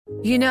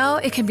You know,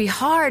 it can be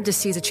hard to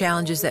see the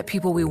challenges that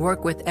people we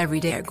work with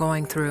every day are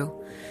going through.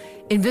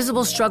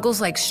 Invisible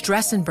struggles like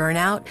stress and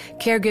burnout,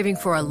 caregiving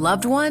for a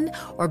loved one,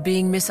 or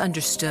being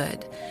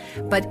misunderstood.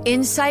 But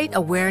insight,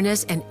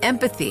 awareness, and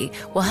empathy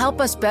will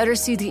help us better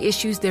see the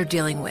issues they're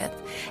dealing with.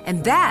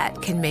 And that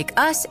can make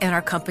us and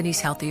our companies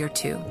healthier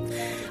too.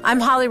 I'm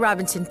Holly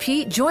Robinson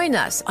Peete. Join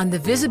us on The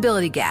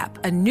Visibility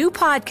Gap, a new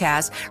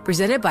podcast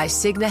presented by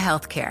Cigna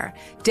Healthcare.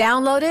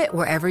 Download it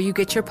wherever you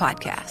get your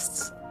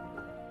podcasts.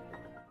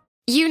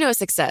 You know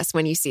success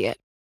when you see it.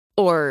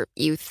 Or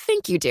you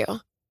think you do.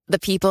 The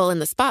people in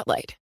the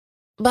spotlight.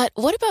 But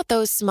what about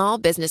those small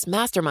business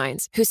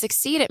masterminds who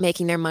succeed at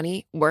making their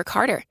money work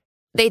harder?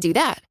 They do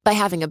that by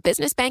having a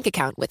business bank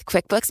account with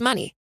QuickBooks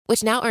Money,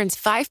 which now earns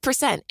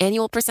 5%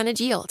 annual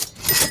percentage yield.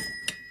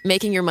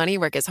 Making your money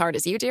work as hard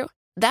as you do?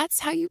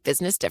 That's how you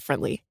business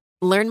differently.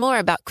 Learn more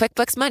about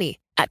QuickBooks Money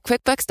at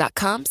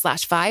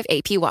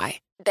quickbooks.com/5APY.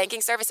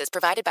 Banking services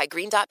provided by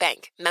Green Dot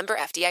Bank. Member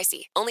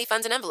FDIC. Only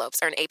funds and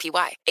envelopes earn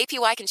APY.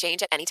 APY can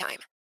change at any time.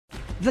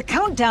 The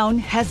countdown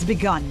has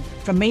begun.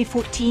 From May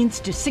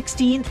 14th to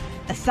 16th,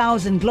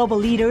 1,000 global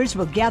leaders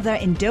will gather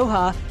in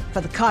Doha for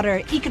the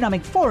Qatar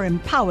Economic Forum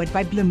powered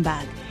by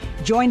Bloomberg.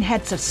 Join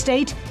heads of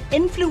state,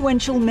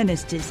 influential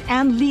ministers,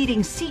 and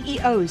leading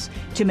CEOs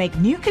to make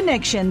new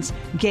connections,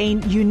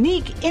 gain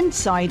unique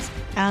insights,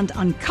 and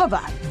uncover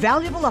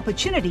valuable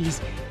opportunities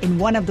in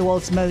one of the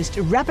world's most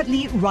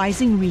rapidly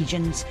rising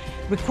regions.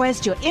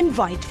 Request your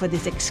invite for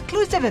this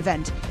exclusive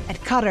event at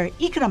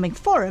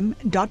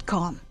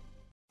QatarEconomicForum.com.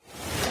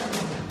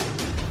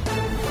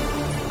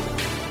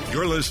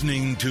 You're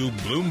listening to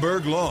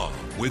Bloomberg Law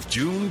with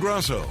June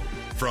Grasso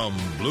from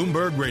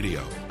Bloomberg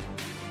Radio.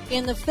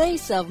 In the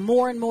face of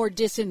more and more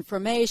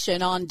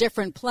disinformation on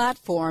different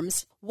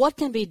platforms, what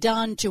can be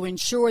done to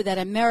ensure that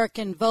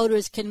American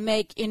voters can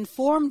make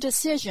informed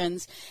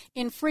decisions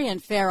in free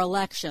and fair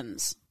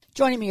elections?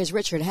 Joining me is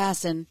Richard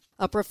Hasson,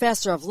 a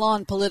professor of law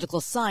and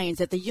political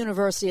science at the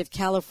University of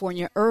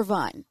California,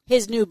 Irvine.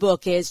 His new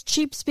book is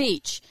Cheap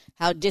Speech: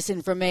 How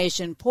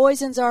Disinformation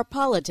Poisons Our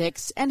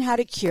Politics and How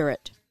to Cure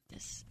It.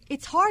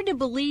 It's hard to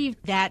believe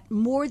that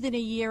more than a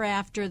year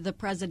after the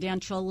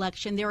presidential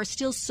election, there are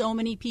still so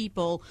many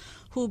people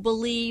who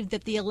believe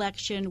that the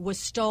election was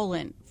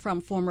stolen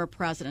from former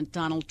President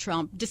Donald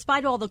Trump,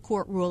 despite all the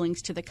court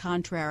rulings to the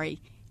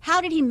contrary.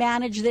 How did he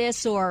manage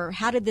this, or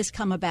how did this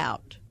come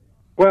about?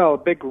 Well, a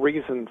big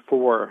reason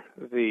for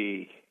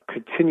the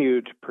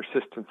continued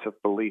persistence of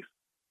belief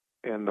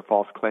in the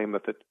false claim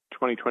that the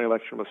 2020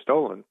 election was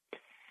stolen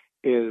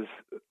is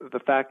the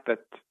fact that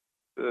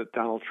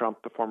Donald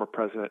Trump, the former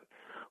president,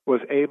 was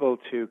able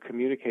to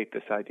communicate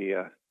this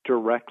idea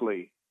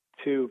directly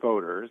to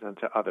voters and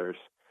to others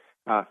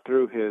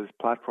through his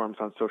platforms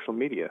on social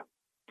media.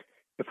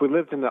 If we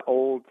lived in the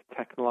old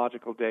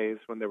technological days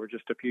when there were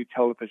just a few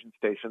television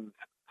stations,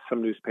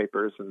 some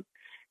newspapers, and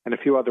a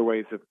few other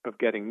ways of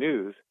getting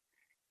news,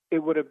 it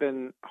would have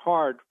been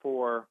hard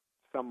for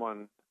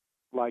someone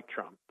like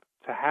Trump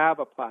to have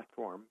a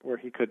platform where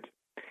he could,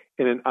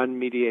 in an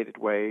unmediated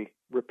way,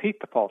 repeat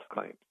the false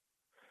claims.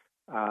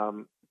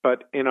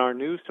 But in our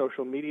new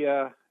social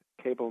media,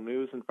 cable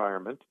news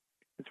environment,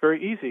 it's very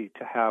easy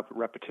to have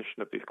repetition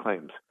of these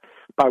claims.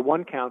 By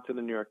one count in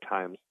the New York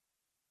Times,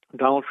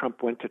 Donald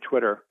Trump went to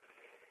Twitter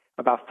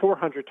about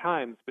 400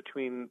 times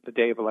between the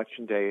day of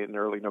Election Day in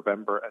early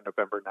November and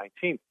November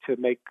 19th to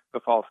make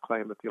the false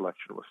claim that the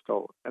election was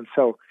stolen. And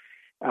so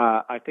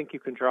I think you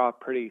can draw a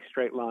pretty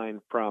straight line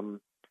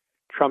from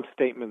Trump's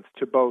statements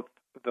to both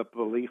the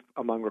belief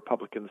among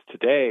Republicans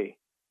today,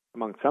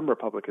 among some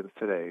Republicans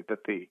today,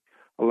 that the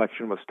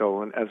election was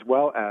stolen, as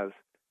well as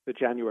the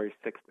January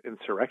 6th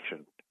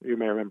insurrection. You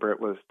may remember it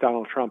was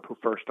Donald Trump who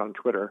first on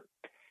Twitter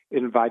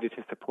invited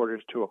his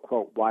supporters to a,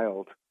 quote,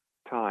 wild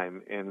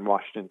time in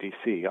Washington,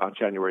 D.C. on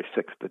January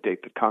 6th, the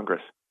date that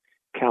Congress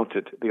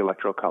counted the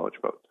Electoral College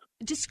votes.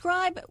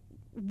 Describe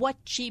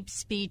what cheap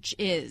speech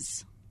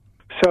is.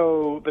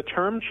 So the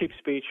term cheap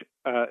speech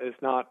is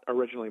not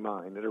originally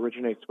mine. It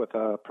originates with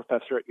a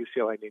professor at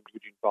UCLA named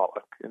Eugene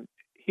Volokh. And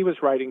he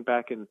was writing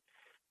back in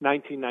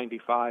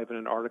 1995 in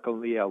an article in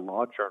the Yale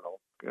Law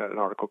Journal, an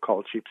article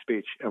called Cheap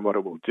Speech and What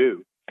It Will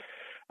Do,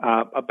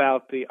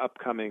 about the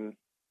upcoming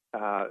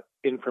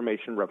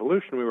information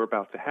revolution we were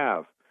about to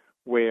have,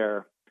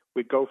 where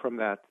we go from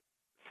that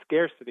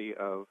scarcity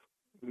of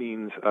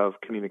means of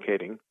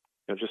communicating,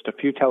 just a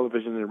few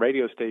television and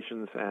radio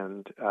stations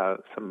and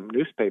some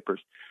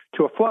newspapers,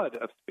 to a flood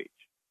of speech.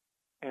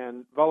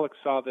 And Volokh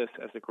saw this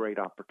as a great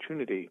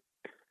opportunity.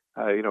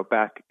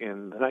 Back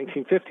in the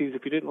 1950s,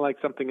 if you didn't like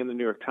something in the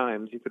New York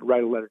Times, you could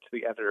write a letter to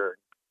the editor.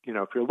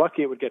 If you're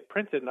lucky, it would get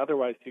printed, and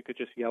otherwise you could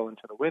just yell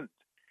into the wind.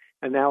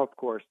 And now, of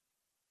course,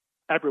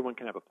 everyone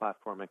can have a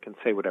platform and can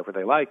say whatever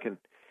they like, and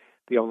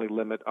the only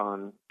limit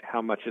on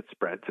how much it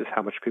spreads is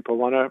how much people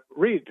want to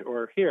read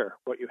or hear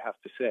what you have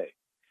to say.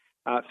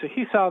 So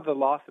he saw the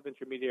loss of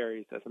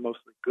intermediaries as a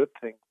mostly good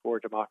thing for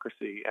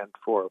democracy and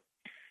for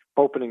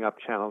opening up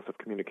channels of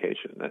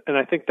communication. And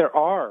I think there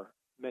are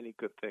many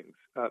good things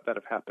that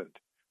have happened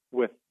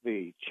with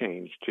the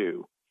change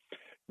to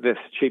this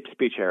cheap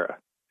speech era.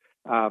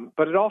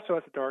 But it also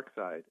has a dark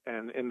side.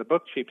 And in the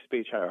book Cheap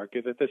Speech, I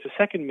argue that there's a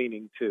second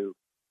meaning to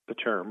the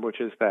term,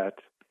 which is that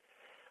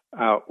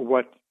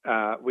what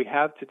we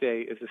have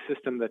today is a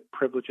system that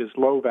privileges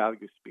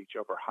low-value speech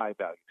over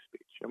high-value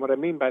speech. And what I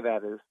mean by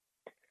that is,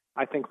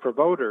 I think for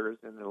voters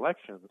in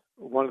elections,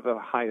 one of the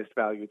highest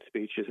valued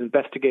speech is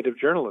investigative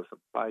journalism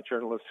by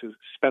journalists who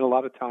spend a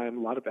lot of time,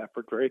 a lot of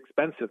effort, very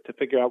expensive to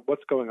figure out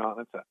what's going on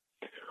and to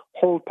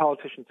hold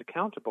politicians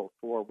accountable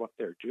for what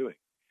they're doing.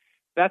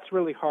 That's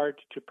really hard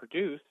to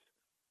produce,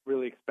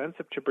 really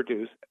expensive to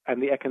produce,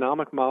 and the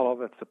economic model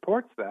that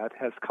supports that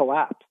has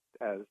collapsed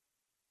as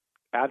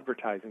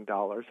advertising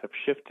dollars have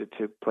shifted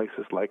to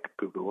places like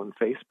Google and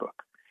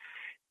Facebook.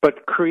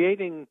 But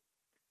creating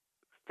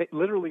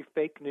literally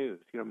fake news,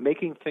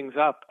 making things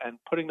up and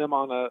putting them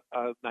on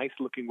a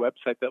nice-looking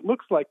website that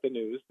looks like the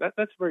news,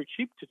 that's very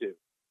cheap to do.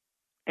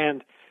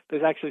 And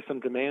there's actually some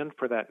demand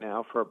for that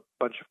now for a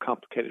bunch of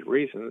complicated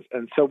reasons.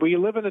 And so we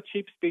live in a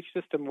cheap speech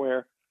system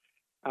where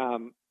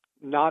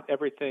not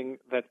everything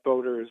that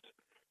voters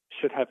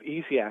should have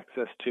easy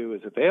access to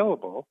is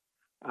available,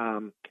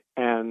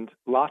 and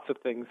lots of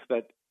things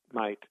that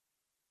might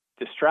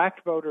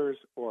distract voters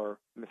or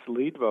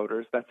mislead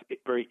voters, that's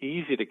very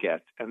easy to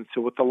get. And so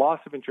with the loss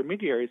of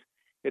intermediaries,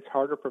 it's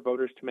harder for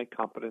voters to make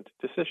competent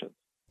decisions.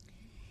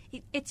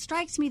 It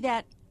strikes me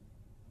that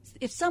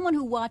if someone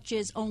who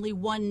watches only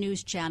one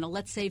news channel,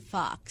 let's say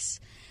Fox,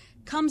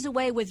 comes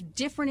away with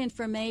different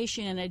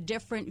information and a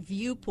different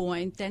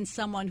viewpoint than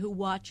someone who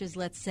watches,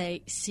 let's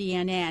say,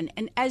 CNN.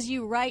 And as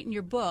you write in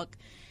your book,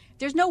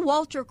 there's no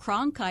Walter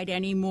Cronkite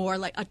anymore,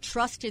 like a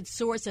trusted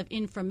source of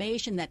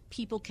information that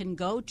people can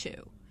go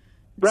to.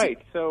 Right.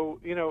 So,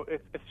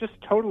 it's just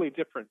totally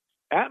different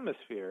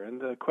atmosphere. And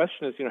the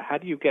question is, how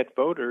do you get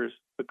voters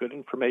the good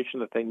information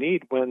that they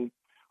need when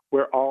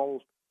we're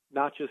all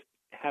not just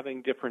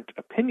having different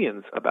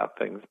opinions about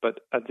things, but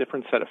a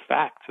different set of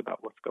facts about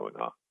what's going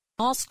on?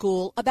 Law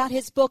School about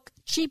his book,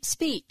 Cheap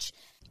Speech.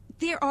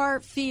 There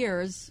are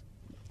fears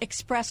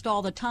expressed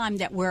all the time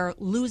that we're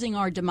losing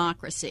our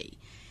democracy.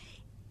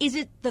 Is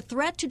it the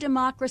threat to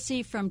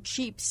democracy from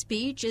cheap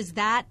speech? Is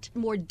that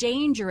more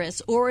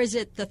dangerous? Or is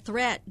it the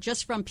threat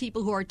just from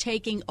people who are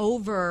taking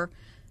over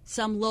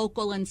some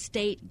local and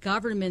state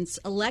governments'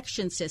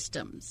 election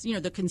systems?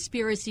 The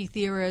conspiracy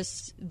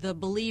theorists, the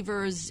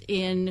believers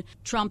in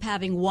Trump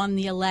having won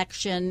the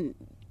election.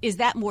 Is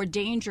that more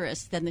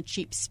dangerous than the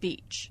cheap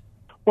speech?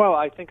 Well,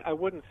 I think I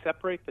wouldn't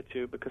separate the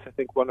two, because I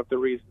think one of the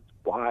reasons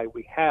why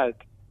we had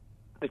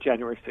the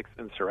January 6th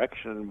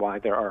insurrection and why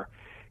there are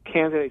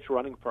candidates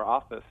running for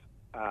office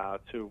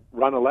to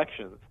run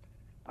elections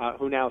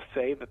who now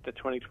say that the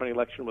 2020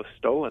 election was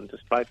stolen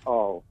despite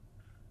all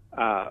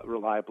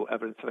reliable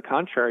evidence to the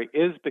contrary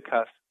is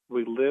because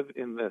we live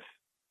in this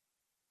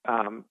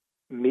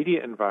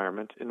media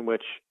environment in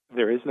which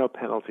there is no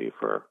penalty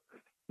for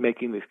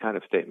making these kind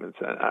of statements.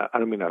 I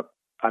don't mean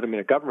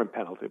a government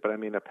penalty, but I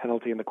mean a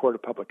penalty in the court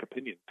of public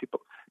opinion.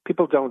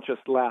 People don't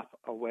just laugh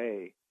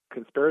away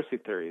conspiracy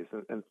theories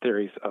and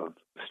theories of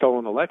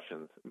stolen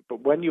elections.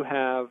 But when you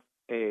have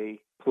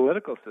a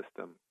political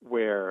system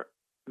where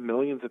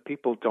millions of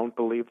people don't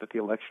believe that the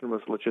election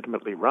was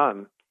legitimately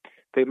run,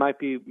 they might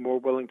be more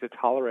willing to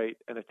tolerate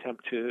an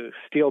attempt to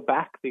steal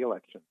back the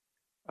election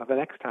the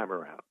next time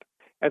around.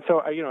 And so,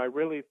 I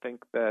really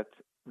think that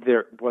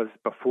there was,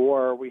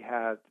 before we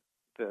had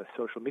the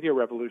social media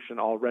revolution,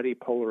 already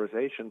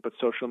polarization, but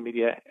social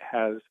media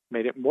has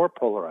made it more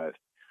polarized.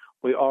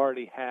 We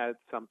already had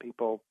some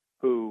people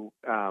who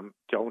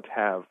don't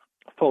have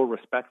full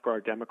respect for our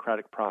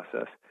democratic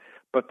process,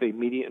 but the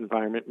media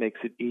environment makes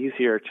it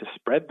easier to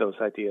spread those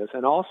ideas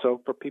and also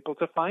for people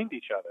to find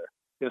each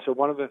other. So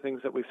one of the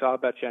things that we saw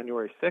about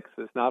January 6th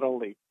is not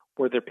only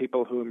were there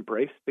people who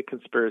embraced the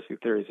conspiracy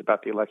theories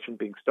about the election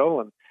being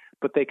stolen,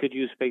 but they could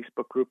use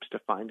Facebook groups to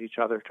find each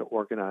other, to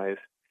organize,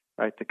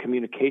 right? The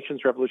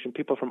communications revolution,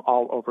 people from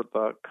all over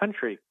the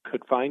country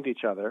could find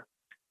each other.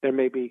 There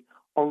may be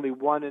only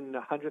 1 in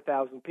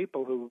 100,000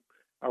 people who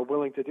are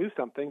willing to do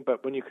something,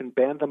 but when you can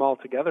band them all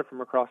together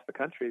from across the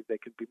country, they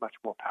can be much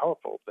more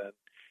powerful than,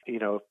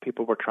 if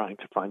people were trying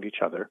to find each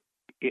other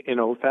in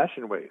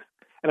old-fashioned ways.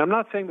 And I'm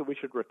not saying that we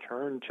should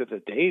return to the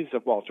days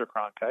of Walter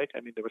Cronkite. I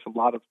mean, there was a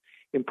lot of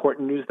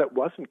important news that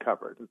wasn't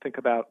covered. And think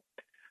about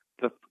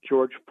the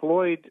George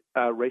Floyd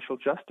racial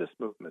justice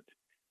movement.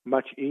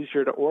 Much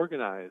easier to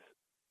organize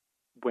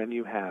when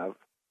you have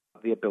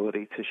the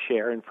ability to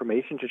share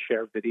information, to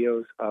share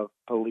videos of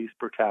police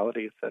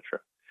brutality, etc.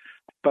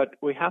 But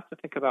we have to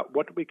think about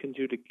what we can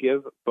do to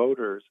give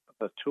voters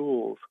the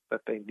tools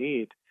that they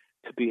need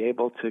to be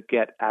able to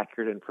get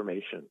accurate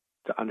information,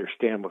 to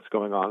understand what's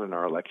going on in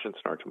our elections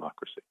and our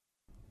democracy.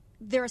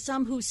 There are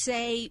some who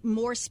say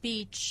more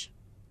speech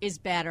is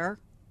better,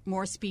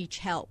 more speech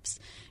helps.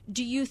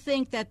 Do you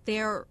think that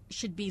there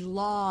should be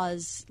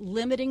laws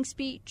limiting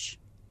speech?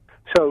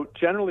 So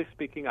generally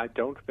speaking, I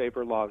don't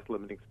favor laws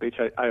limiting speech.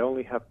 I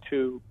only have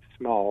 2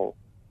 small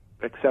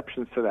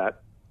exceptions to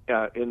that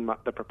in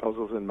the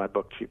proposals in my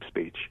book, Cheap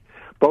Speech,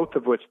 both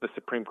of which the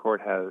Supreme Court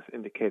has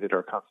indicated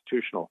are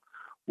constitutional.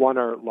 One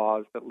are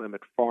laws that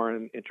limit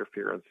foreign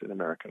interference in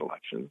American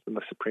elections. And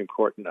the Supreme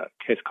Court, in a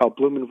case called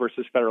Blumen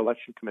versus Federal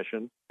Election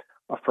Commission,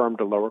 affirmed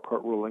a lower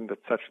court ruling that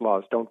such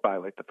laws don't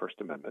violate the First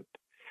Amendment.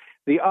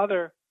 The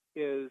other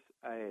is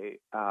a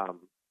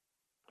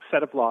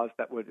set of laws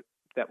that would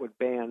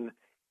ban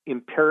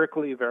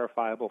empirically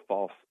verifiable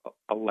false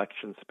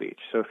election speech.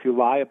 So if you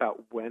lie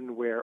about when,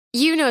 where...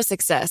 You know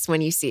success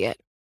when you see it.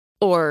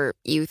 Or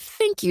you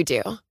think you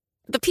do.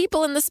 The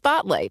people in the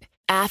spotlight.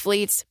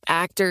 Athletes,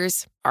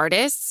 actors,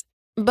 artists.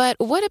 But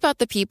what about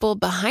the people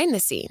behind the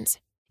scenes?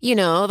 You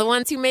know, the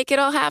ones who make it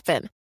all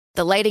happen.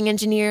 The lighting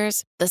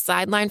engineers, the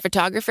sideline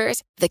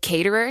photographers, the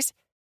caterers.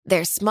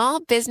 They're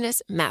small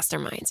business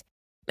masterminds.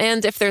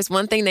 And if there's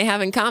one thing they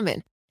have in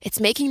common,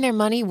 it's making their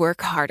money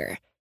work harder.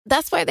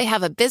 That's why they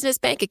have a business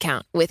bank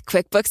account with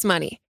QuickBooks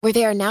Money, where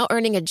they are now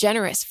earning a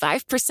generous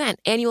 5%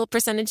 annual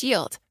percentage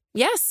yield.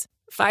 Yes,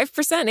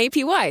 5%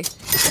 APY.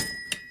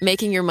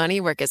 Making your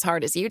money work as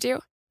hard as you do?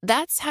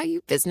 That's how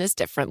you business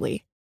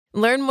differently.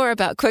 Learn more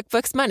about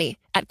QuickBooks Money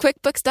at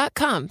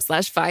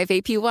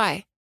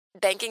quickbooks.com/5APY.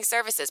 Banking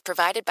services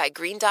provided by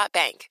Green Dot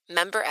Bank,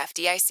 member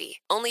FDIC.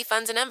 Only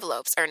funds and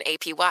envelopes earn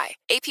APY.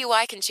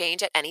 APY can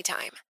change at any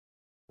time.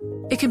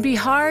 It can be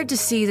hard to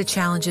see the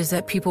challenges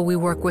that people we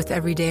work with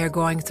every day are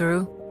going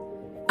through.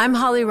 I'm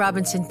Holly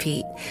Robinson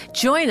Peete.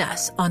 Join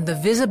us on The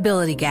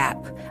Visibility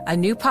Gap, a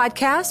new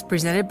podcast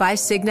presented by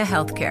Cigna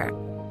Healthcare.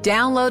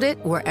 Download it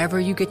wherever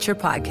you get your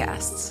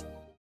podcasts.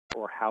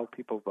 Or how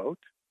people vote.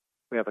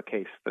 We have a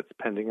case that's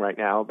pending right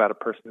now about a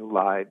person who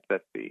lied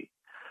that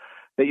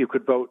you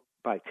could vote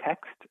by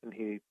text, and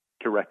he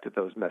directed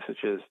those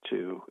messages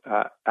to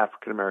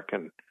African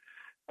American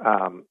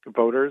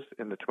voters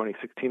in the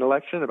 2016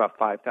 election. About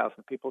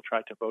 5,000 people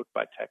tried to vote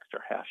by text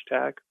or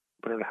hashtag.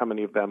 I don't know how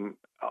many of them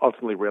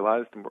ultimately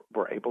realized and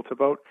were able to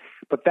vote.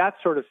 But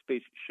that sort of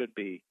speech should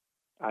be,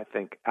 I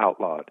think,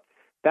 outlawed.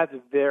 That's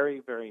very,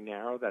 very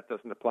narrow. That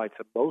doesn't apply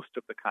to most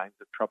of the kinds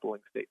of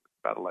troubling statements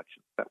about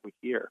elections that we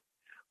hear.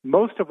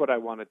 Most of what I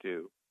want to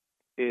do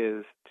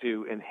is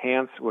to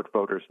enhance what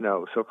voters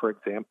know. So, for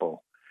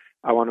example,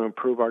 I want to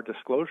improve our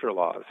disclosure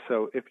laws.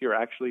 So if you're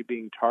actually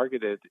being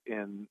targeted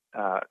in,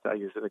 I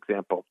use an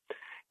example,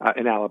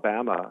 in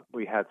Alabama,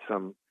 we had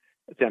some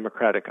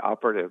Democratic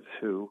operatives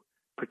who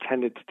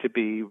pretended to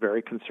be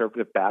very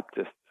conservative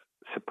Baptists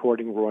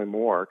supporting Roy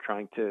Moore,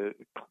 trying to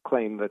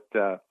claim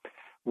that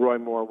Roy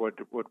Moore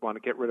would want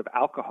to get rid of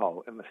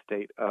alcohol in the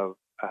state of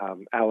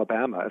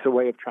Alabama as a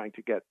way of trying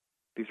to get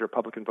these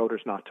Republican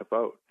voters not to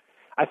vote.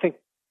 I think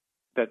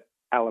that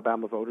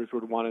Alabama voters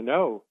would want to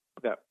know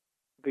that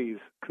these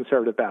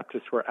conservative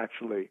Baptists were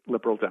actually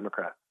liberal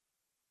Democrats,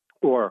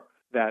 or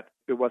that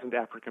it wasn't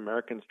African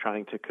Americans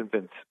trying to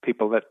convince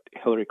people that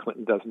Hillary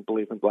Clinton doesn't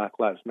believe in Black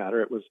Lives Matter.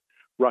 It was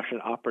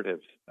Russian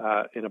operatives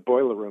in a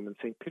boiler room in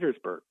St.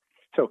 Petersburg.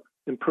 So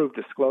improved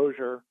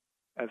disclosure,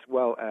 as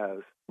well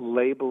as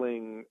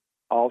labeling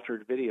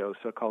altered videos,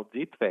 so-called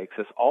deepfakes,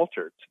 as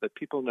altered, so that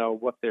people know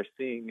what they're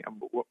seeing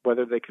and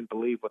whether they can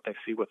believe what they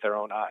see with their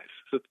own eyes.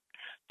 So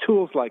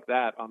tools like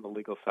that on the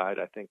legal side,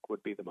 I think,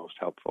 would be the most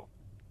helpful.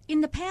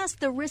 In the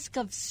past, the risk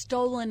of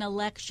stolen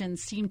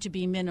elections seemed to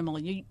be minimal.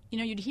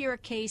 You'd hear a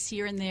case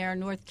here and there,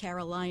 North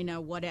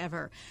Carolina,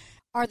 whatever.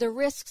 Are the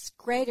risks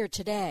greater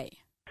today?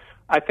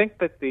 I think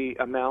that the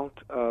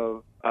amount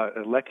of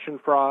election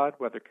fraud,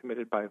 whether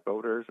committed by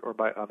voters or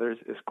by others,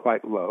 is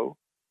quite low.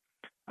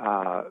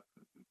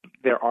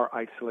 There are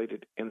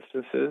isolated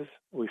instances.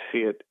 We see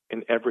it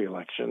in every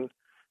election,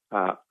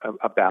 a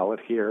ballot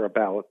here, a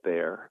ballot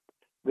there.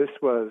 This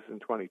was, in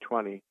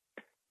 2020,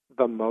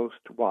 the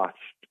most watched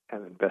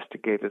and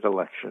investigated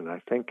election, I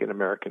think, in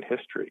American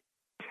history.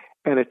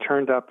 And it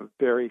turned up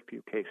very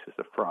few cases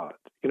of fraud.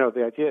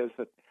 The idea is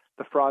that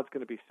the fraud's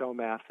going to be so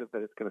massive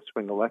that it's going to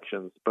swing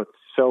elections, but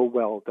so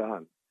well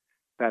done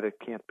that it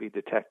can't be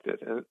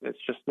detected. And it's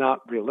just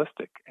not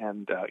realistic.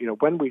 And,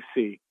 when we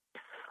see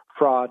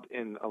fraud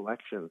in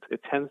elections,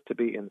 it tends to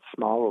be in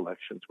small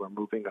elections where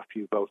moving a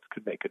few votes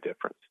could make a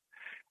difference.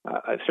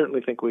 I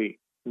certainly think we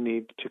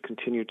need to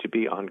continue to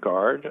be on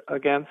guard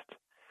against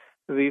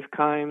these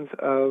kinds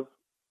of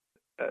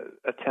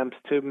attempts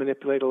to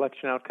manipulate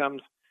election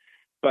outcomes.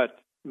 But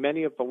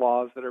many of the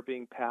laws that are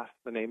being passed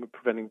in the name of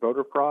preventing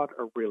voter fraud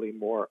are really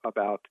more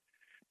about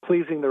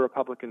pleasing the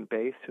Republican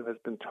base, who has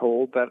been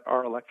told that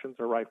our elections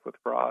are rife with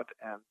fraud,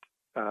 and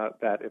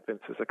that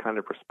evinces a kind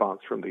of response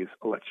from these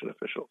election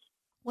officials.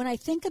 When I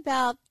think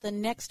about the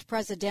next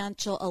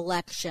presidential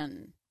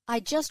election, I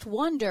just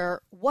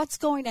wonder what's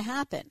going to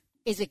happen.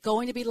 Is it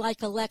going to be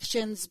like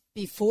elections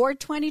before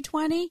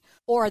 2020,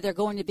 or are there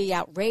going to be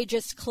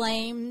outrageous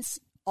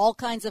claims, all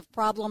kinds of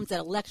problems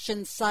at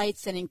election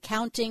sites and in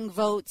counting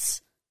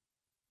votes?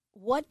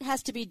 What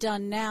has to be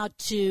done now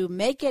to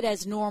make it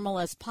as normal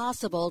as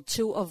possible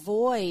to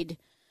avoid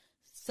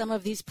some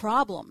of these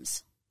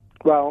problems?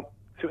 Well,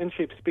 to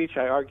in-shape speech,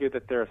 I argue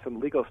that there are some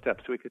legal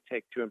steps we could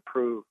take to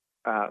improve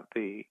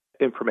the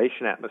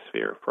information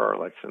atmosphere for our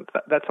elections.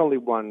 That's only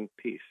one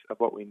piece of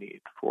what we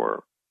need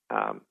for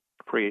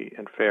free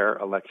and fair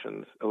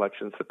elections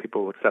that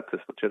people will accept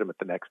as legitimate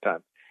the next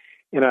time.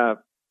 In a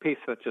piece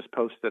that just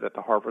posted at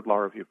the Harvard Law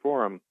Review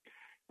Forum,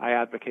 I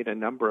advocate a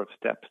number of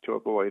steps to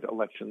avoid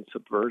election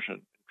subversion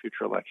in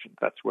future elections.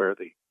 That's where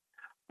the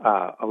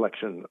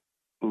election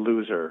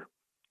loser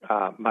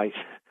might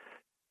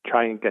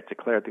try and get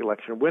declared the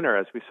election winner,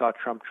 as we saw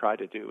Trump try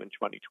to do in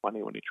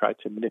 2020 when he tried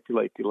to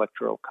manipulate the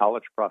Electoral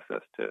College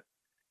process to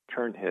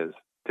turn his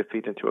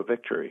defeat into a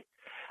victory.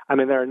 I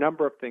mean, there are a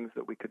number of things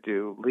that we could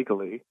do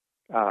legally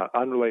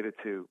unrelated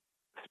to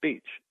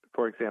speech.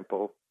 For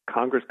example,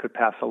 Congress could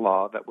pass a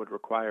law that would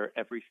require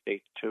every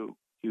state to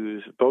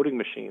use voting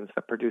machines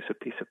that produce a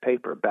piece of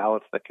paper,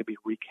 ballots that could be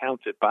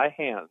recounted by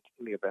hand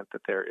in the event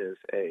that there is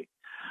a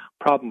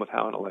problem with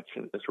how an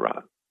election is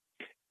run.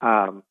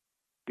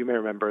 You may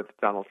remember that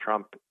Donald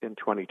Trump in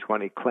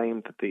 2020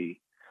 claimed that the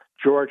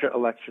Georgia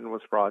election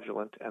was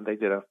fraudulent, and they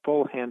did a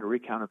full hand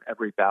recount of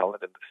every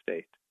ballot in the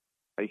state.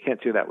 You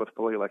can't do that with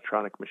fully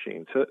electronic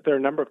machines. So there are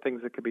a number of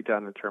things that could be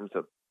done in terms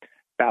of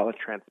ballot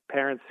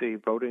transparency,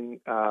 voting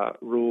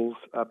rules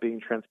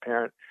being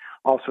transparent,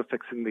 also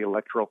fixing the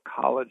Electoral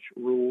College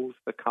rules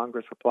that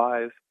Congress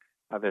applies.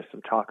 There's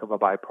some talk of a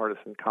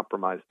bipartisan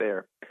compromise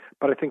there.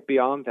 But I think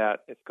beyond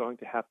that, it's going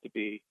to have to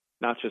be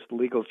not just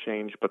legal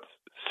change, but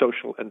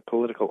social and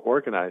political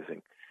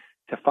organizing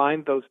to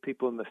find those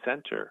people in the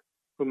center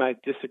who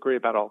might disagree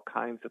about all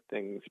kinds of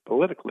things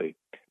politically,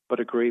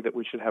 but agree that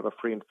we should have a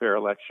free and fair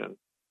election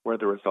where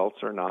the results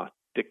are not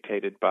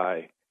dictated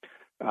by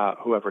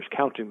whoever's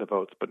counting the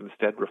votes, but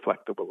instead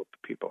reflect the will of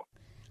the people.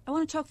 I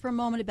want to talk for a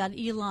moment about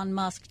Elon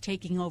Musk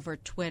taking over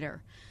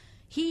Twitter.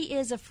 He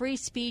is a free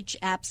speech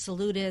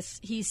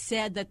absolutist. He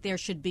said that there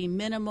should be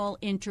minimal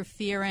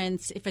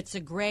interference. If it's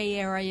a gray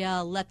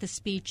area, let the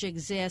speech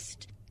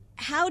exist.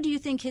 How do you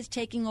think his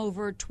taking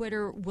over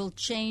Twitter will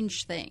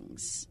change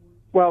things?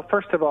 Well,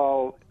 first of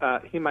all,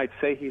 he might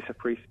say he's a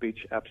free speech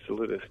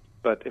absolutist,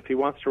 but if he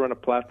wants to run a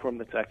platform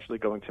that's actually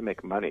going to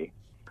make money,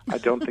 I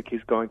don't think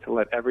he's going to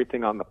let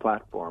everything on the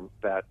platform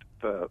that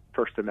the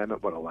First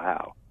Amendment would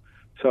allow.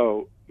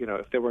 So,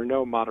 if there were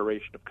no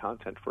moderation of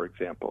content, for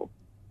example,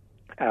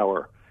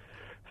 our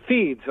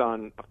feeds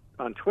on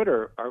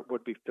Twitter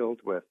would be filled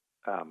with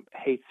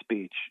hate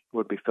speech,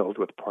 would be filled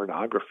with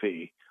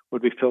pornography,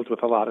 would be filled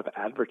with a lot of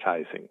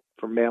advertising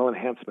for male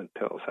enhancement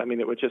pills. I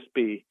mean, it would just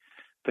be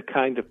the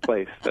kind of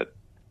place that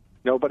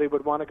nobody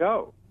would want to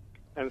go.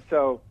 And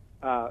so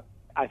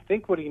I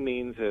think what he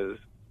means is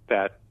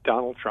that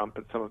Donald Trump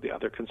and some of the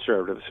other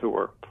conservatives who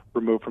were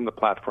removed from the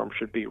platform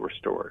should be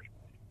restored.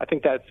 I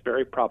think that's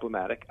very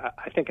problematic.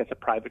 I think as a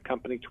private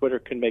company, Twitter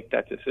can make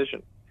that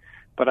decision.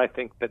 But I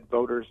think that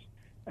voters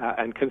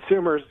and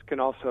consumers can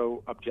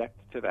also object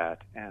to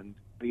that. And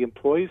the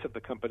employees of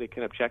the company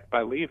can object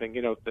by leaving.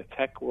 The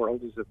tech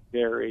world is a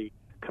very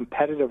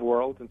competitive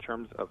world in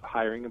terms of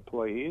hiring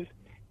employees.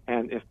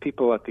 And if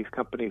people at these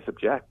companies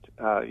object,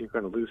 you're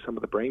going to lose some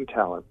of the brain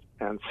talent.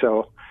 And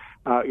so,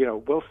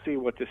 we'll see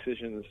what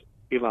decisions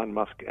Elon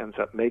Musk ends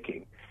up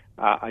making.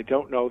 I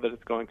don't know that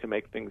it's going to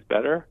make things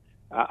better.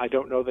 I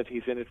don't know that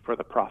he's in it for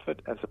the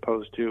profit as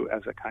opposed to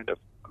as a kind of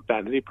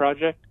vanity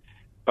project.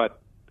 But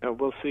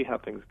we'll see how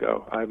things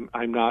go.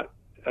 I'm not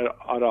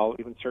at all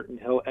even certain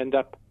he'll end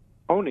up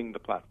owning the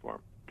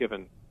platform,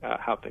 given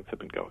how things have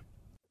been going.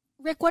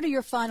 Rick, what are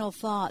your final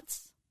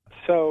thoughts?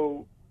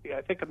 So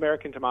I think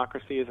American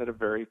democracy is at a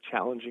very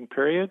challenging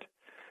period.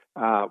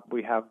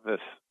 We have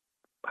this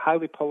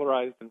highly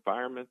polarized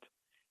environment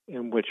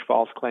in which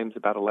false claims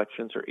about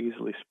elections are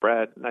easily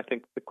spread. And I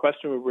think the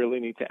question we really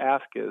need to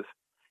ask is,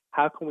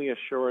 how can we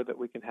assure that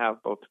we can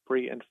have both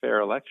free and fair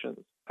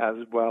elections, as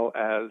well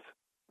as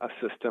a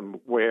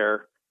system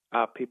where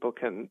people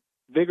can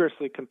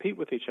vigorously compete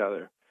with each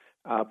other,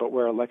 but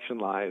where election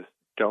lies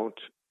don't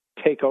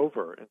take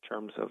over in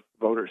terms of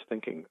voters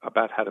thinking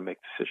about how to make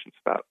decisions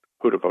about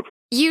who to vote for?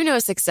 You know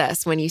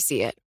success when you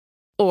see it.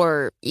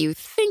 Or you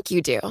think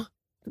you do.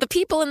 The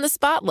people in the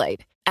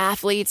spotlight.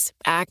 Athletes,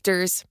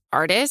 actors,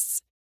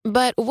 artists.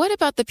 But what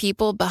about the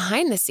people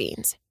behind the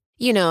scenes?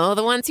 The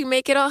ones who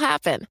make it all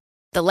happen.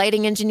 The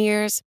lighting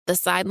engineers, the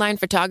sideline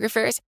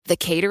photographers, the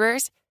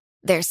caterers.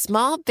 They're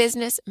small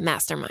business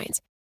masterminds.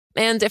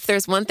 And if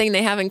there's one thing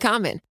they have in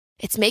common,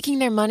 it's making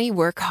their money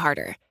work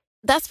harder.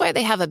 That's why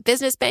they have a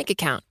business bank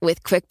account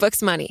with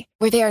QuickBooks Money,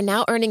 where they are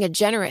now earning a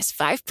generous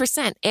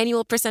 5%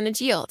 annual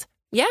percentage yield.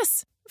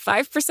 Yes,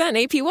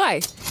 5%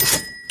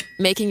 APY.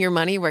 Making your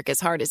money work as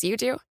hard as you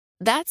do?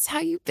 That's how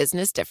you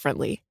business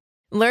differently.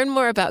 Learn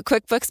more about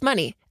QuickBooks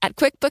Money at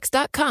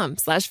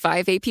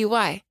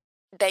QuickBooks.com/5APY.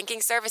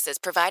 Banking services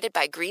provided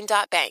by Green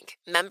Dot Bank,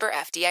 member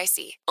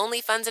FDIC. Only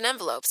funds and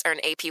envelopes earn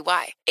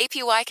APY.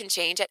 APY can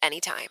change at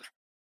any time.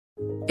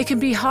 It can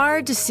be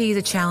hard to see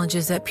the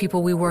challenges that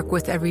people we work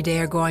with every day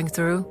are going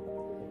through.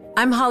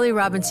 I'm Holly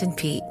Robinson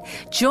Peete.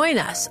 Join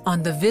us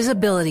on The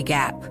Visibility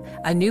Gap,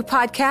 a new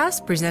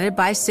podcast presented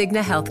by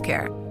Cigna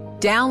Healthcare.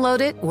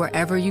 Download it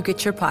wherever you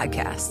get your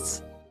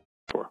podcasts.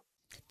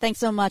 Thanks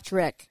so much,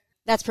 Rick.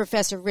 That's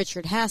Professor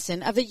Richard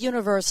Hasson of the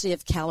University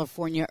of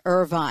California,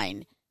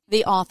 Irvine,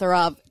 the author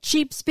of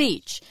Cheap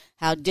Speech,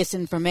 How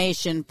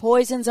Disinformation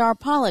Poisons Our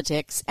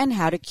Politics and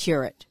How to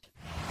Cure It.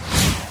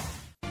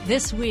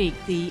 This week,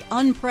 the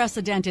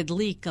unprecedented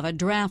leak of a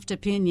draft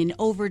opinion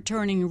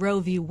overturning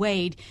Roe v.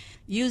 Wade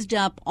used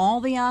up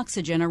all the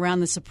oxygen around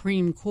the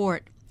Supreme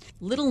Court.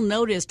 Little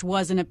noticed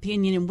was an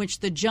opinion in which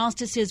the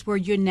justices were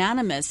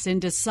unanimous in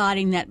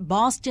deciding that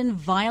Boston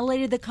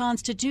violated the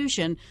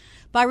Constitution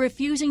by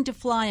refusing to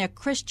fly a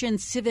Christian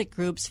civic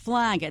group's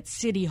flag at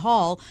City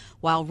Hall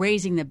while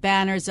raising the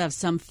banners of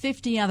some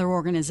 50 other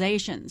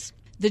organizations.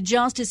 The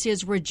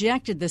justices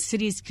rejected the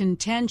city's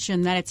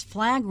contention that its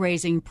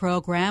flag-raising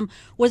program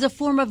was a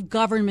form of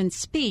government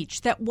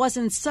speech that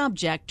wasn't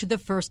subject to the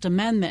First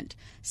Amendment,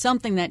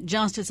 something that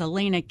Justice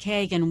Elena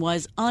Kagan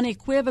was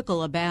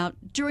unequivocal about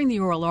during the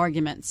oral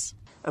arguments.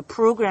 A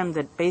program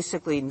that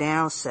basically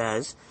now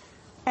says,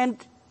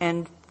 and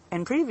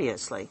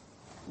previously,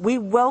 we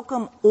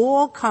welcome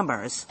all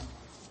comers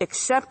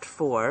except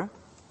for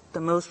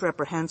the most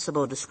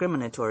reprehensible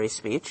discriminatory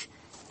speech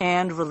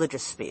and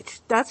religious speech.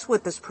 That's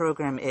what this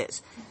program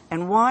is.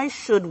 And why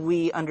should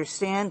we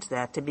understand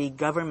that to be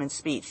government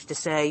speech, to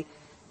say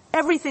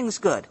everything's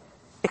good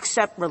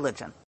except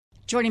religion?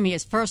 Joining me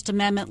is First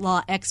Amendment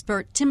law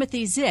expert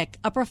Timothy Zick,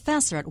 a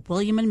professor at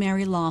William &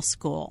 Mary Law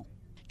School.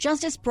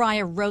 Justice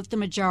Breyer wrote the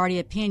majority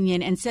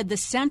opinion and said the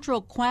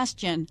central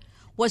question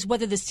was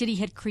whether the city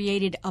had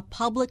created a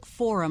public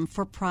forum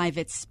for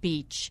private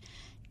speech.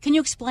 Can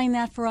you explain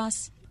that for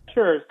us?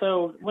 Sure.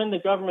 So when the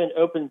government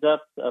opens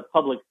up a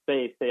public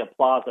space, say a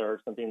plaza or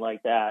something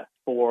like that,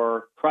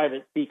 for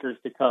private speakers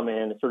to come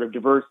in, a sort of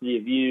diversity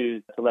of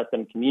views to let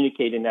them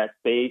communicate in that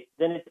space,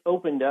 then it's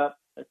opened up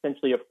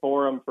essentially a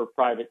forum for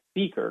private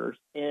speakers.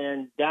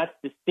 And that's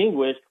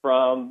distinguished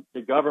from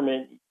the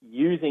government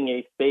using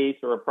a space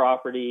or a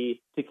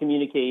property to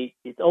communicate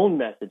its own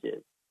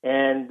messages.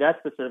 And that's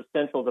the sort of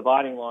central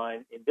dividing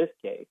line in this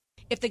case.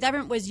 If the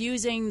government was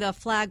using the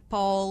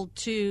flagpole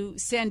to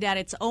send out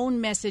its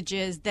own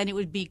messages, then it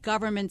would be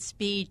government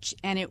speech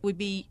and it would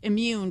be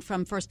immune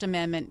from First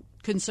Amendment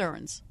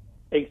concerns.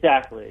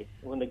 Exactly.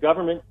 When the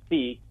government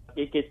speaks,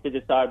 it gets to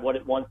decide what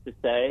it wants to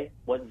say,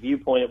 what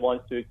viewpoint it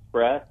wants to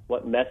express,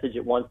 what message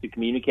it wants to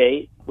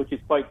communicate, which is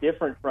quite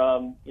different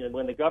from,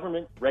 when the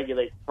government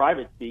regulates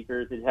private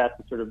speakers, it has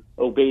to sort of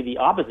obey the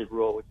opposite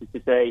rule, which is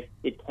to say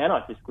it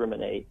cannot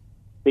discriminate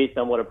based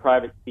on what a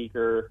private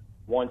speaker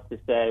wants to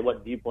say,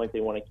 what viewpoint they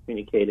want to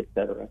communicate, et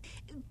cetera.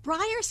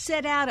 Breyer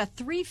set out a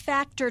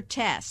 3-factor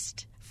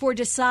test for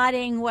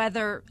deciding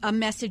whether a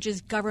message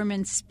is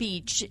government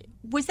speech.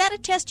 Was that a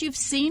test you've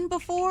seen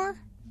before?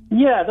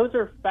 Yeah, those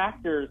are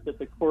factors that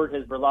the court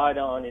has relied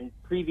on in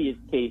previous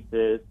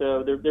cases.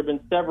 So there have been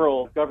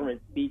several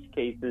government speech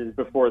cases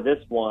before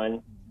this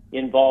one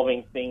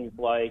involving things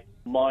like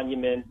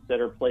monuments that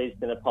are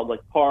placed in a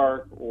public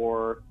park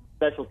or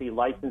specialty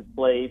license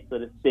plates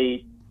that a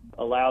state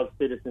allows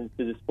citizens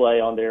to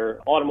display on their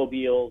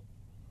automobiles,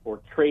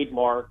 or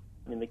trademarks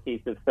in the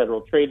case of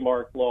federal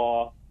trademark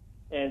law.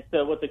 And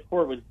so what the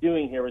court was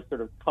doing here was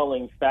sort of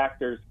culling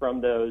factors from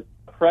those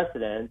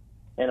precedents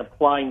and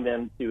applying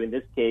them to, in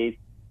this case,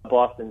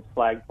 Boston's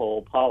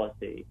flagpole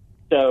policy.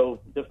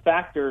 So the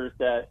factors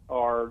that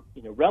are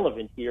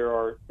relevant here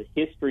are the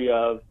history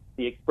of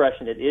the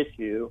expression at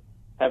issue.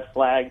 Have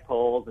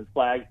flagpoles and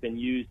flags been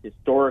used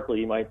historically,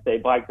 you might say,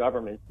 by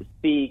governments to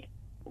speak?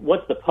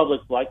 What's the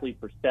public's likely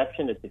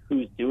perception as to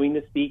who's doing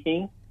the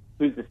speaking?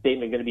 Who's the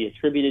statement going to be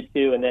attributed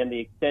to? And then the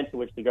extent to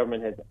which the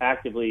government has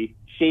actively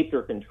shaped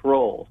or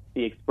controlled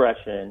the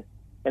expression.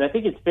 And I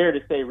think it's fair to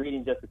say,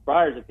 reading Justice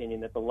Breyer's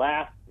opinion, that the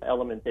last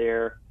element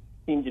there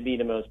seemed to be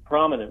the most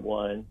prominent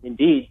one.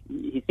 Indeed,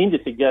 he seemed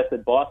to suggest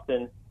that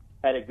Boston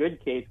had a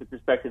good case with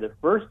respect to the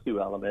first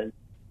two elements,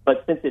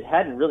 but since it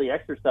hadn't really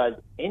exercised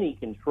any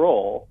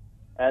control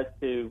as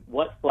to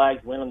what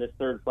flags went on this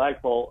third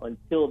flagpole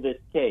until this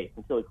case,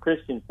 until a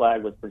Christian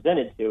flag was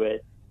presented to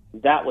it,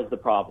 that was the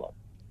problem.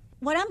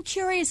 What I'm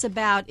curious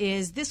about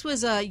is this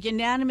was a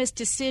unanimous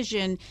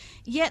decision,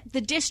 yet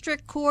the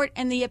district court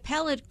and the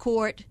appellate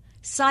court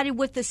sided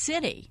with the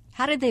city.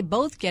 How did they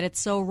both get it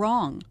so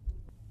wrong?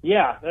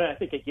 Yeah, I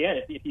think,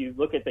 again, if you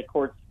look at the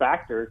court's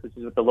factors, which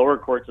is what the lower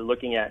courts are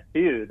looking at,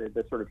 too,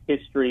 the sort of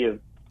history of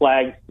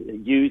flags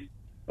use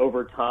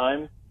over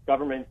time,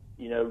 governments,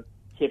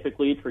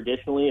 typically,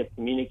 traditionally, have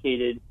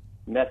communicated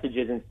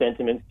messages and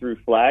sentiments through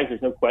flags.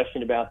 There's no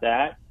question about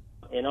that.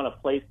 And on a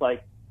place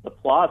like the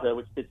Plaza,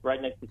 which sits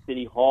right next to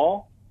City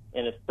Hall,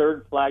 and a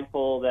third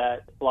flagpole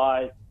that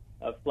flies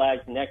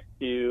flags next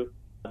to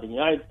the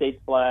United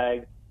States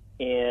flag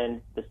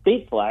and the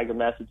state flag of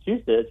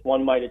Massachusetts,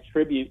 one might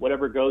attribute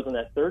whatever goes on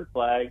that third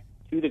flag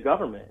to the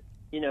government.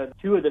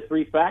 Two of the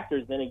three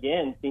factors, then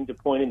again, seem to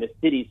point in the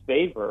city's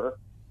favor.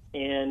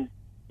 And,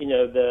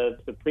 the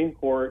Supreme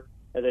Court,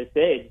 as I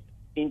say,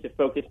 seemed to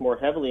focus more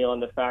heavily on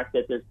the fact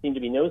that there seemed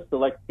to be no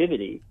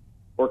selectivity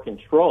or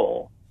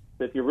control.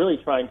 So if you're really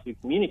trying to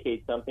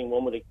communicate something,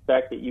 one would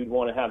expect that you'd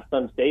want to have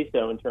some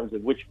say-so in terms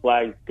of which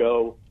flags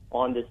go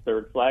on this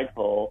third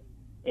flagpole.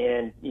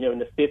 And, in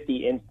the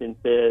 50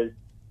 instances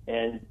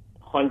and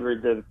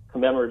hundreds of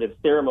commemorative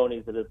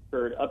ceremonies that have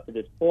occurred up to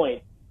this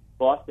point,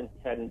 Boston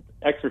hadn't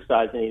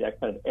exercised any of that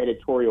kind of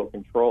editorial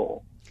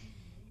control.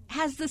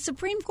 Has the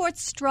Supreme Court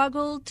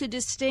struggled to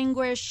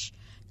distinguish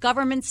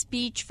government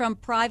speech from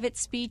private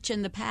speech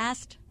in the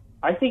past?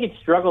 I think it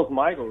struggles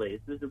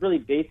mightily. There's a really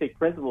basic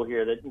principle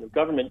here that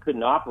government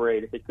couldn't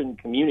operate if it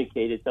couldn't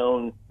communicate its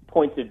own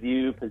points of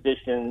view,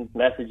 positions,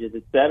 messages,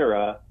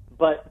 etc.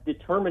 But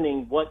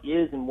determining what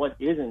is and what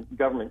isn't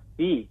government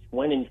speech,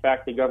 when in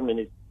fact the government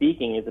is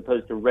speaking as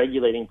opposed to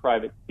regulating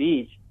private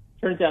speech,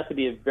 turns out to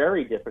be a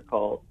very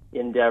difficult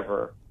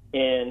endeavor.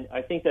 And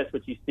I think that's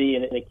what you see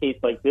in a case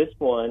like this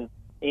one.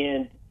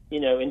 And,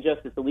 in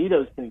Justice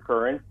Alito's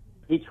concurrence,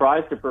 he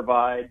tries to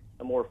provide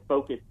a more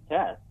focused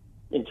test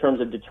in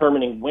terms of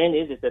determining when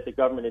is it that the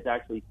government is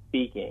actually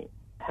speaking.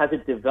 Has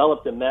it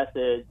developed a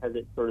message? Has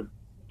it sort of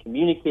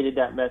communicated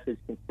that message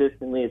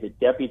consistently? Has it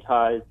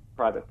deputized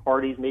private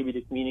parties maybe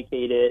to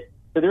communicate it?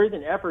 So there is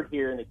an effort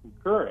here in the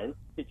concurrence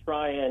to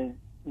try and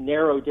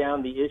narrow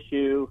down the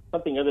issue,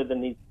 something other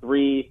than these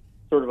three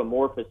sort of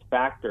amorphous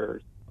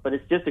factors. But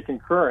it's just a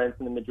concurrence,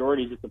 and the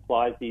majority just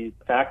applies these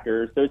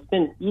factors. So it's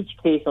been each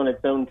case on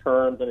its own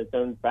terms and its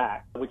own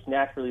facts, which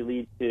naturally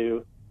leads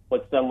to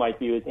what some might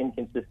view as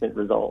inconsistent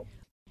results.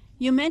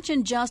 You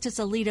mentioned Justice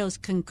Alito's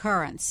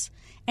concurrence,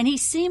 and he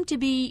seemed to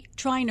be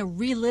trying to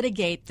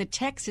relitigate the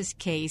Texas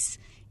case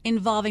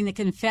involving the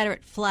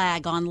Confederate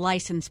flag on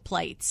license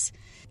plates.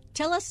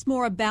 Tell us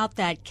more about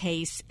that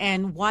case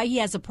and why he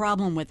has a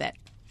problem with it.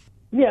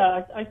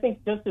 Yeah, I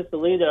think Justice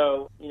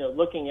Alito,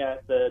 looking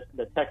at the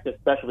Texas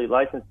Specialty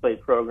License Plate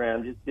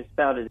Program, just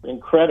found it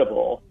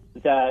incredible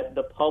that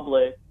the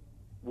public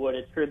would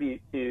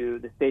attribute to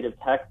the state of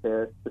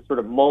Texas the sort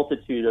of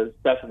multitude of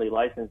specialty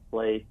license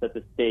plates that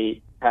the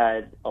state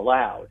had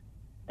allowed.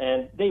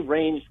 And they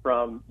ranged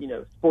from,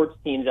 sports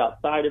teams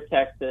outside of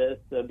Texas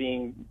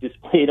being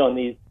displayed on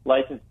these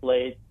license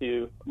plates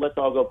to let's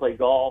all go play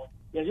golf.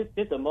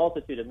 Just a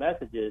multitude of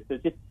messages. So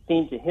it just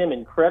seemed to him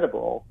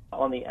incredible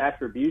on the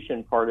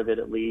attribution part of it,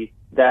 at least,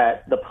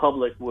 that the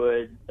public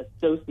would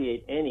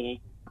associate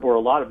any or a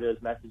lot of those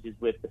messages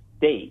with the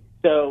state.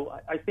 So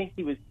I think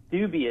he was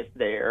dubious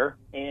there.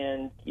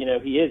 And, he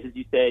is, as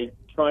you say,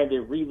 trying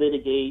to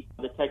relitigate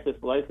the Texas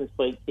license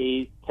plate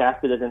case,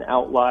 cast it as an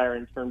outlier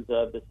in terms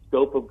of the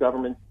scope of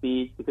government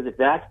speech, because if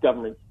that's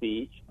government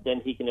speech,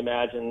 then he can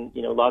imagine,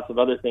 lots of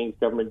other things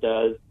government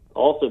does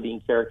also being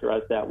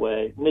characterized that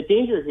way. And the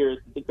danger here is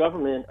that the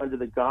government, under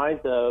the guise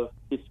of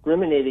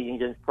discriminating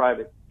against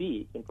private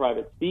speech and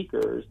private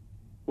speakers,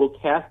 will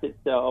cast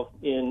itself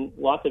in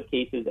lots of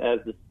cases as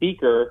the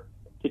speaker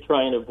to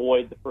try and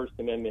avoid the First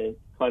Amendment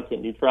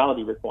content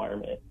neutrality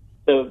requirement.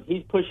 So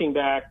he's pushing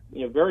back,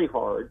 very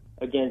hard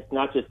against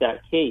not just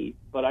that case,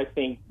 but I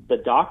think the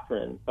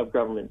doctrine of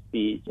government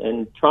speech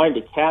and trying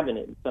to cabin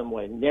it in some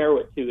way, narrow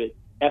it to its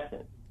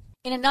essence.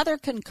 In another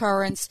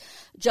concurrence,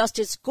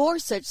 Justice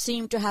Gorsuch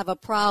seemed to have a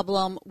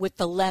problem with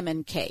the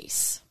Lemon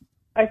case.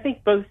 I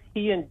think both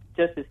he and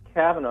Justice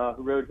Kavanaugh,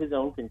 who wrote his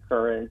own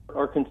concurrence,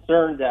 are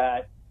concerned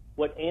that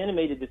what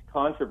animated this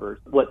controversy,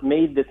 what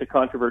made this a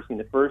controversy in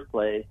the first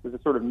place, was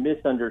a sort of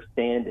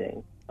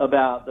misunderstanding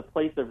about the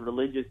place of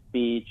religious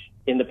speech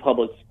in the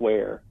public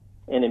square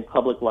and in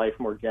public life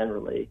more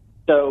generally.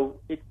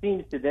 So it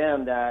seems to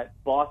them that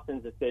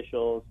Boston's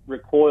officials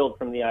recoiled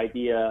from the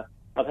idea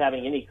of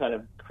having any kind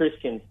of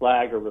Christian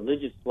flag or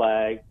religious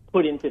flag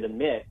put into the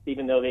mix,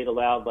 even though they'd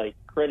allowed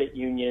credit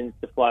unions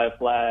to fly a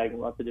flag and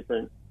lots of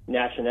different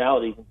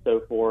nationalities and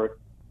so forth.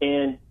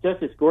 And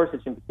Justice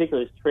Gorsuch in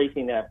particular is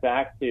tracing that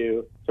back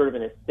to sort of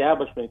an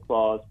establishment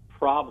clause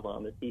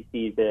problem, as he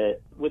sees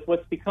it, with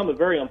what's become a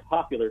very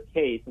unpopular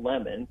case,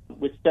 Lemon,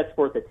 which sets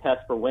forth a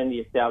test for when the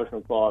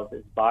establishment clause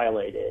is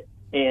violated.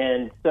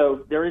 And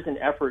so there is an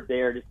effort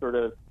there to sort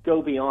of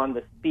go beyond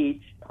the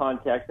speech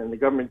context and the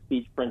government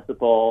speech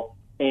principle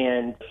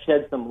and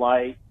shed some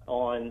light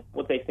on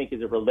what they think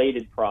is a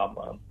related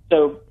problem.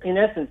 So in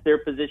essence, their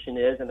position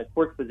is, and the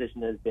court's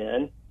position has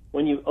been,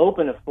 when you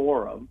open a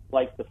forum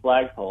like the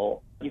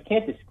flagpole, you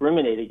can't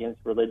discriminate against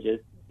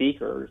religious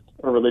speakers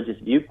or religious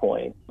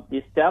viewpoints. The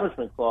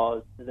Establishment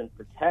Clause doesn't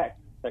protect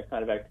that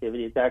kind of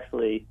activity. It's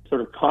actually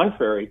sort of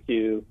contrary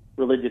to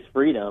religious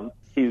freedom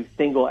to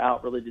single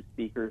out religious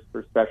speakers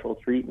for special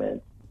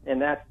treatment.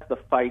 And that's the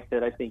fight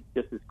that I think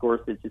Justice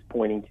Gorsuch is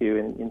pointing to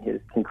in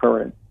his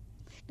concurrence.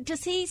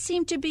 Does he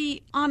seem to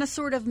be on a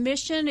sort of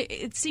mission?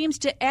 It seems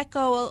to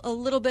echo a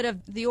little bit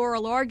of the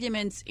oral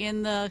arguments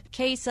in the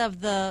case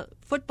of the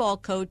football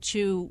coach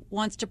who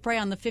wants to pray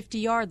on the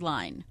 50-yard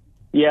line.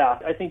 Yeah,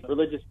 I think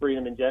religious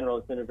freedom in general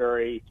has been a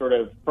very sort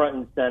of front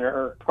and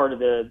center part of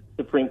the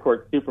Supreme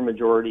Court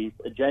supermajority's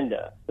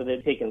agenda. So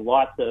they've taken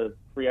lots of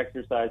free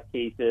exercise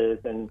cases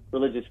and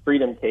religious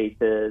freedom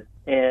cases.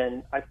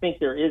 And I think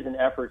there is an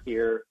effort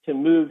here to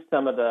move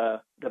some of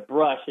the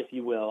brush, if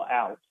you will,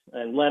 out.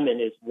 And Lemon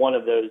is one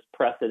of those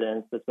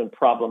precedents that's been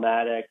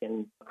problematic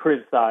and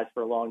criticized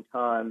for a long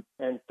time.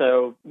 And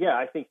so, yeah,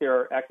 I think there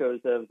are echoes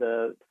of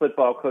the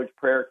football coach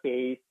prayer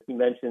case. He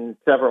mentioned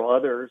several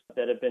others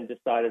that have been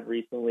decided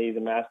recently,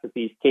 the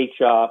Masterpiece Cake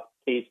Shop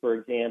case, for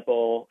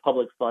example,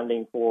 public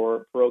funding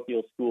for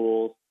parochial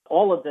schools.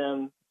 All of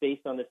them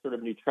based on this sort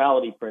of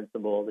neutrality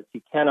principle that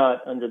you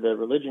cannot, under the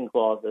religion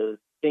clauses,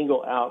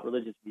 single out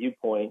religious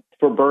viewpoints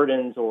for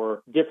burdens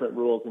or different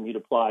rules than you'd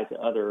apply to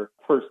other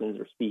persons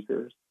or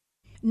speakers.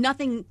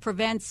 Nothing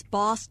prevents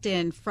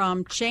Boston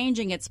from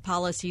changing its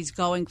policies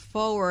going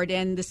forward,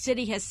 and the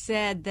city has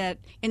said that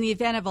in the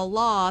event of a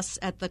loss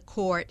at the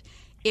court,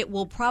 it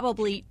will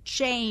probably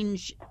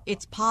change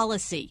its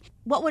policy.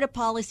 What would a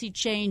policy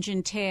change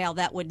entail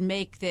that would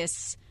make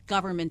this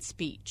government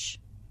speech?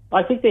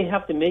 I think they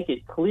have to make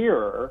it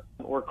clearer,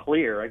 or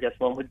clear, I guess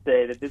one would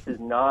say, that this is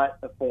not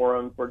a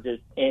forum for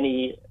just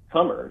any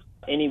comers,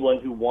 anyone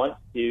who wants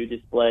to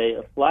display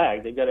a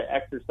flag. They've got to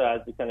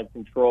exercise the kind of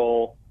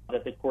control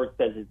that the court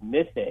says is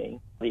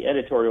missing, the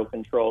editorial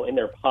control in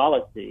their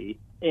policy.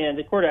 And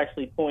the court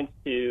actually points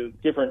to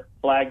different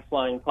flag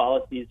flying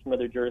policies from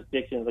other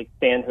jurisdictions like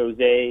San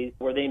Jose's,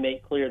 where they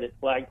make clear that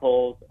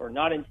flagpoles are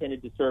not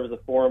intended to serve as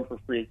a forum for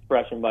free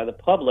expression by the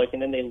public.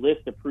 And then they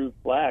list approved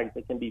flags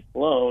that can be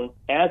flown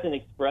as an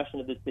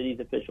expression of the city's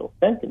official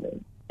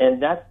sentiment.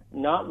 And that's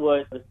not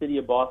what the city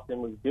of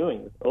Boston was doing.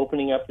 It was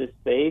opening up this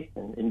space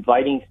and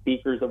inviting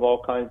speakers of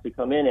all kinds to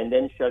come in and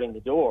then shutting the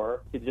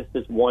door to just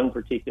this one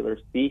particular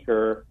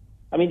speaker.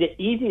 I mean, the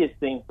easiest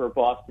thing for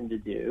Boston to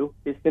do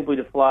is simply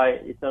to fly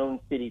its own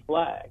city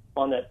flag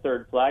on that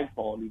third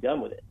flagpole and be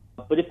done with it.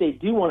 But if they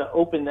do want to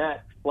open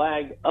that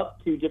flag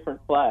up to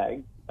different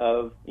flags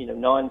of,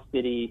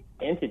 non-city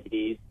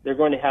entities, they're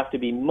going to have to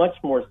be much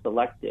more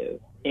selective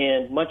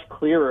and much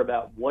clearer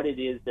about what it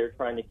is they're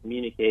trying to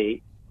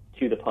communicate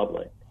to the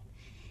public.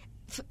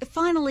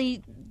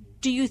 Finally,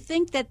 do you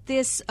think that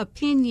this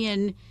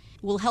opinion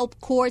will help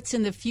courts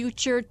in the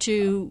future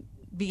to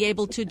be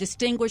able to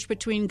distinguish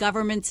between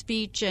government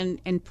speech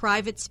and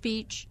private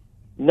speech?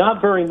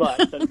 Not very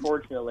much,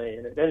 unfortunately.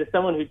 And as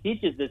someone who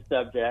teaches this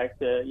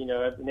subject, I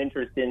have an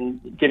interest in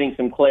getting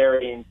some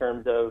clarity in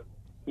terms of,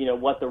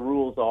 what the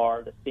rules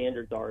are, the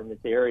standards are in this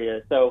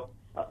area. So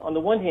on the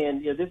one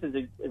hand, this is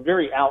a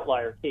very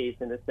outlier case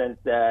in the sense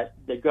that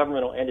the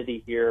governmental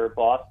entity here,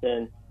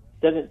 Boston,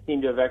 doesn't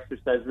seem to have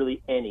exercised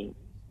really any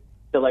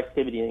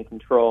selectivity and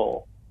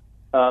control.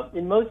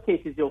 In most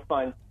cases, you'll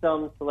find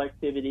some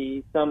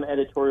selectivity, some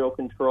editorial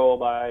control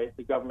by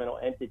the governmental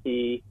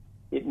entity.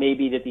 It may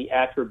be that the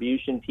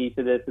attribution piece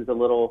of this is a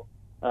little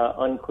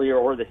unclear,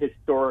 or the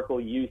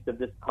historical use of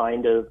this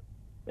kind of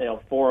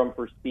forum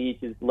for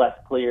speech is less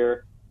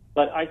clear.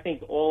 But I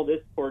think all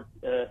this court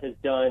has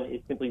done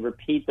is simply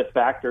repeat the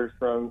factors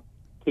from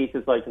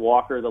cases like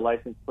Walker, the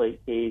license plate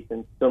case,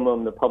 and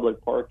Summum, the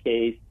public park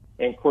case,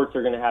 and courts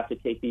are going to have to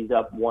take these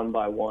up one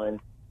by one.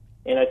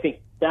 And I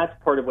think that's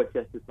part of what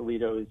Justice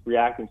Alito is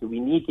reacting to.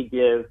 We need to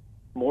give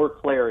more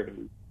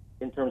clarity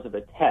in terms of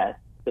a test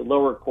to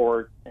lower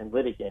courts and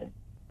litigants.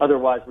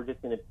 Otherwise, we're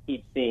just going to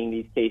keep seeing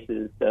these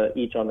cases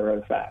each on their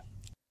own facts.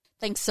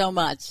 Thanks so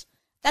much.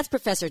 That's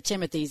Professor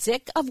Timothy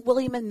Zick of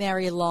William &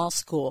 Mary Law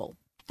School.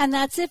 And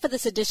that's it for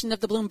this edition of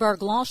the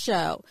Bloomberg Law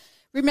Show.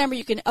 Remember,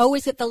 you can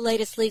always get the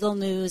latest legal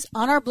news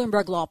on our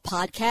Bloomberg Law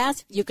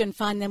podcast. You can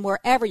find them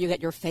wherever you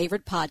get your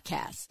favorite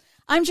podcasts.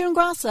 I'm June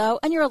Grosso,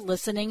 and you're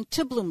listening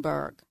to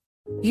Bloomberg.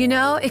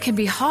 It can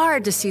be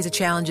hard to see the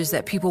challenges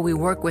that people we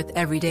work with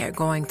every day are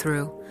going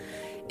through.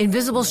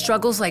 Invisible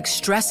struggles like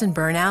stress and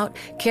burnout,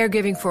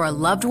 caregiving for a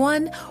loved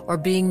one, or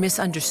being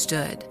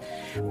misunderstood.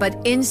 But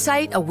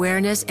insight,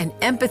 awareness, and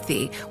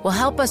empathy will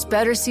help us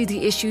better see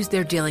the issues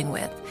they're dealing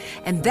with.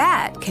 And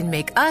that can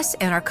make us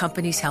and our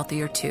companies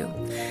healthier too.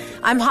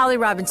 I'm Holly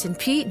Robinson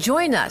Peete.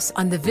 Join us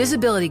on The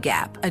Visibility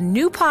Gap, a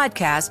new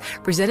podcast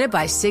presented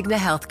by Cigna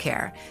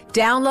Healthcare.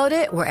 Download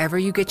it wherever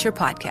you get your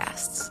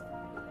podcasts.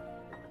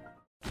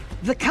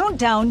 The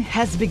countdown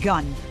has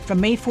begun.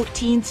 From May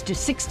 14th to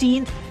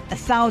 16th,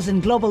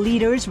 1,000 global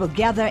leaders will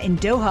gather in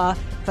Doha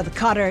for the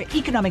Qatar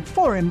Economic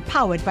Forum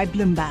powered by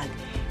Bloomberg.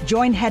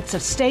 Join heads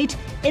of state,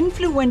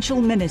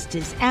 influential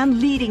ministers, and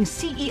leading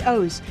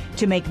CEOs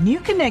to make new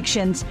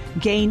connections,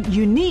 gain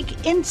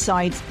unique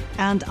insights,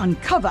 and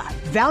uncover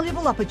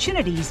valuable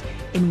opportunities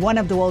in one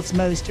of the world's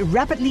most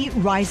rapidly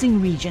rising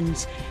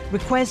regions.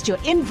 Request your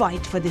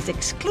invite for this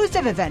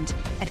exclusive event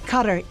at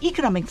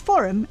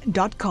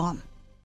QatarEconomicForum.com.